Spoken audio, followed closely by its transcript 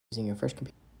Using your first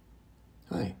computer.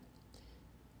 Hi,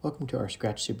 welcome to our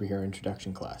Scratch Superhero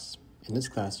Introduction class. In this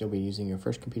class, you'll be using your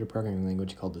first computer programming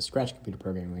language called the Scratch computer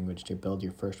programming language to build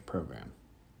your first program.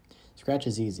 Scratch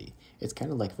is easy. It's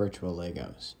kind of like virtual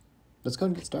Legos. Let's go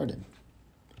and get started.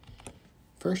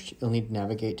 First, you'll need to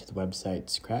navigate to the website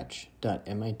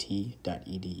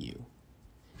scratch.mit.edu.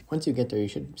 Once you get there, you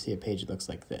should see a page that looks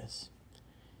like this.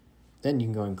 Then you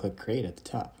can go and click Create at the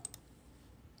top.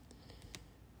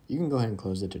 You can go ahead and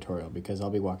close the tutorial because I'll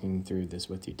be walking through this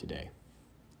with you today.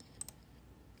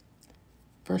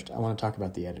 First, I want to talk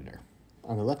about the editor.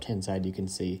 On the left-hand side, you can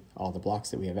see all the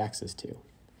blocks that we have access to.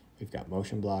 We've got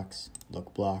motion blocks,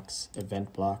 look blocks,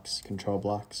 event blocks, control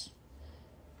blocks.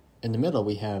 In the middle,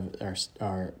 we have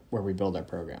our where we build our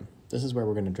program. This is where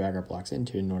we're going to drag our blocks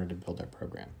into in order to build our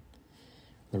program.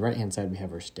 On the right-hand side, we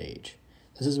have our stage.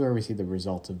 This is where we see the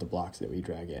results of the blocks that we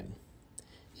drag in.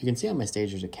 You can see on my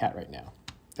stage there's a cat right now.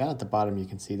 Down at the bottom, you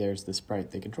can see there's the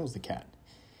sprite that controls the cat.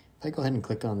 If I go ahead and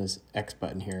click on this X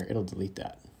button here, it'll delete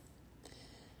that.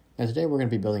 Now today we're going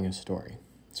to be building a story.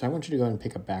 So I want you to go ahead and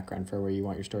pick a background for where you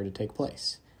want your story to take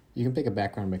place. You can pick a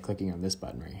background by clicking on this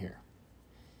button right here.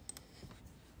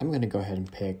 I'm going to go ahead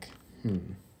and pick, maybe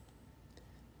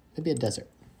a desert.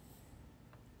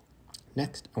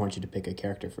 Next, I want you to pick a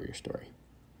character for your story.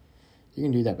 You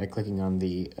can do that by clicking on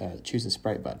the Choose a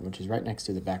Sprite button, which is right next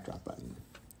to the Backdrop button.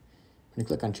 When you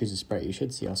click on Choose a Sprite, you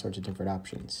should see all sorts of different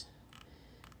options.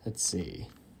 Let's see.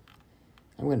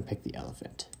 I'm going to pick the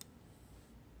elephant.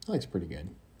 That looks pretty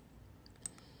good.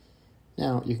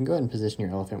 Now, you can go ahead and position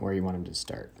your elephant where you want him to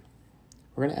start.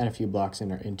 We're going to add a few blocks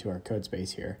into our code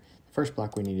space here. The first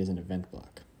block we need is an event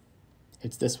block.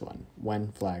 It's this one,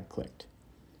 when flag clicked.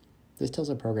 This tells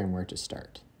our program where to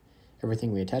start.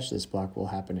 Everything we attach to this block will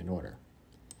happen in order.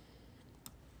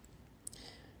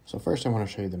 So first I want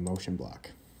to show you the motion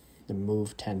block. The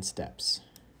move 10 steps.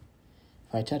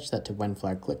 If I attach that to when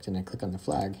flag clicked and I click on the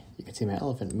flag, you can see my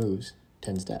elephant moves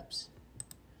 10 steps.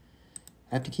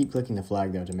 I have to keep clicking the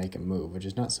flag though to make it move, which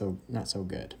is not so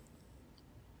good.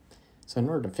 So in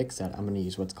order to fix that, I'm going to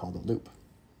use what's called a loop.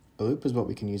 A loop is what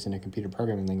we can use in a computer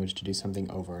programming language to do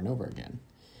something over and over again.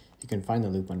 You can find the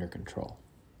loop under control.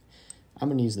 I'm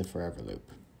going to use the forever loop.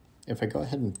 If I go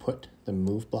ahead and put the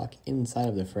move block inside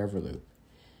of the forever loop,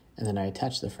 and then I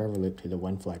attach the forever loop to the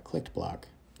when flag clicked block,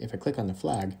 if I click on the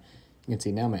flag, you can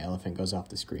see now my elephant goes off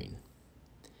the screen.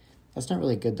 That's not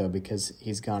really good though because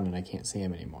he's gone and I can't see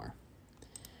him anymore.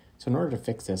 So in order to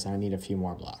fix this, I need a few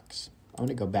more blocks. I'm going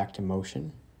to go back to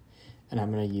motion, and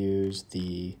I'm going to use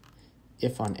the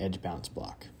if on edge bounce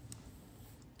block.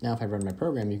 Now if I run my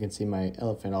program, you can see my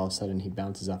elephant all of a sudden he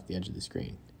bounces off the edge of the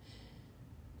screen.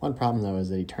 One problem though is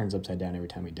that he turns upside down every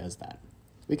time he does that.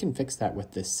 We can fix that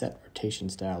with this set rotation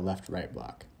style left-right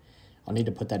block. I'll need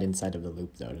to put that inside of the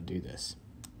loop though to do this.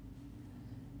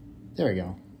 There we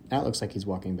go. Now it looks like he's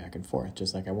walking back and forth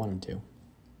just like I want him to.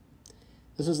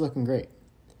 This is looking great.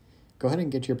 Go ahead and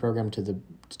get your program to the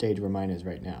stage where mine is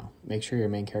right now. Make sure your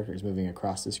main character is moving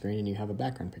across the screen and you have a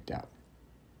background picked out.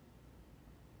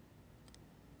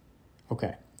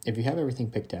 Okay, if you have everything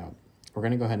picked out, we're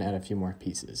going to go ahead and add a few more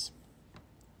pieces.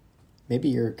 Maybe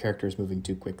your character is moving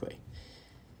too quickly.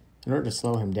 In order to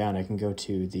slow him down, I can go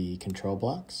to the control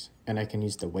blocks, and I can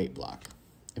use the wait block.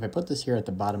 If I put this here at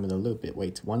the bottom of the loop, it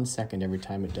waits 1 second every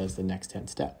time it does the next 10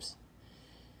 steps.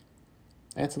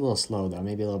 That's a little slow though,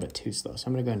 maybe a little bit too slow, so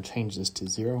I'm going to go and change this to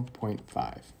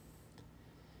 0.5.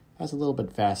 That's a little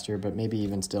bit faster, but maybe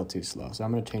even still too slow, so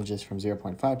I'm going to change this from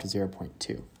 0.5 to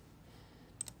 0.2.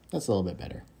 That's a little bit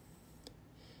better.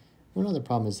 One other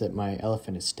problem is that my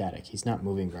elephant is static. He's not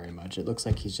moving very much. It looks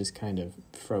like he's just kind of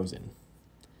frozen.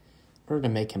 In order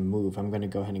to make him move, I'm going to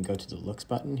go ahead and go to the looks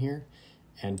button here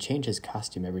and change his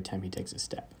costume every time he takes a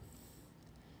step.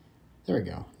 There we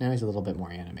go. Now he's a little bit more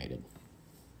animated.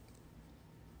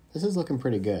 This is looking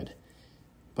pretty good,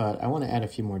 but I want to add a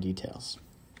few more details.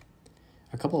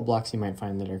 A couple of blocks you might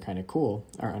find that are kind of cool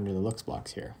are under the looks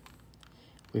blocks here.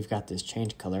 We've got this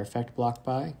change color effect block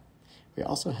by. We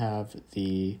also have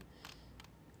the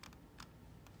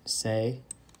say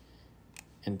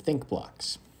and think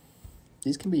blocks.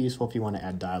 These can be useful if you want to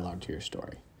add dialogue to your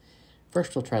story.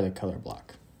 First, we'll try the color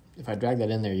block. If I drag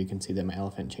that in there, you can see that my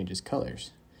elephant changes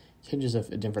colors. It changes a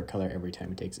different color every time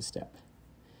he takes a step.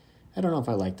 I don't know if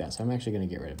I like that, so I'm actually going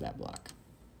to get rid of that block.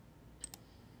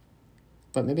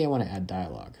 But maybe I want to add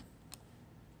dialogue.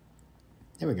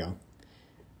 There we go.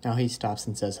 Now he stops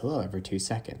and says hello every 2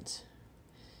 seconds.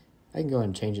 I can go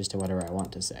and change this to whatever I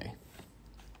want to say.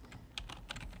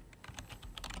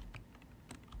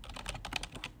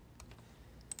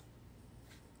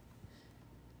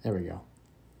 There we go.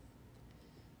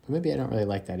 maybe I don't really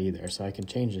like that either, so I can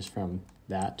change this from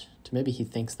that to maybe he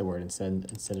thinks the word instead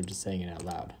of just saying it out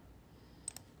loud.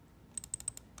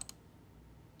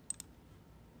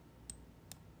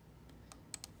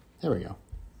 There we go.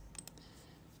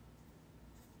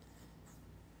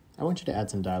 I want you to add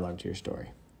some dialogue to your story.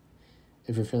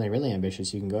 If you're feeling really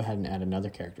ambitious, you can go ahead and add another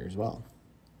character as well.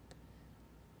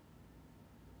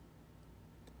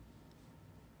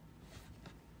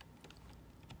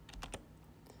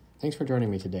 Thanks for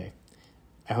joining me today.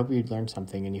 I hope you learned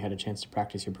something and you had a chance to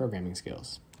practice your programming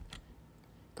skills.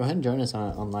 Go ahead and join us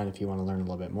online if you want to learn a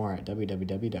little bit more at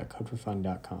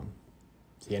www.codeforfun.com.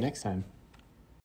 See you next time.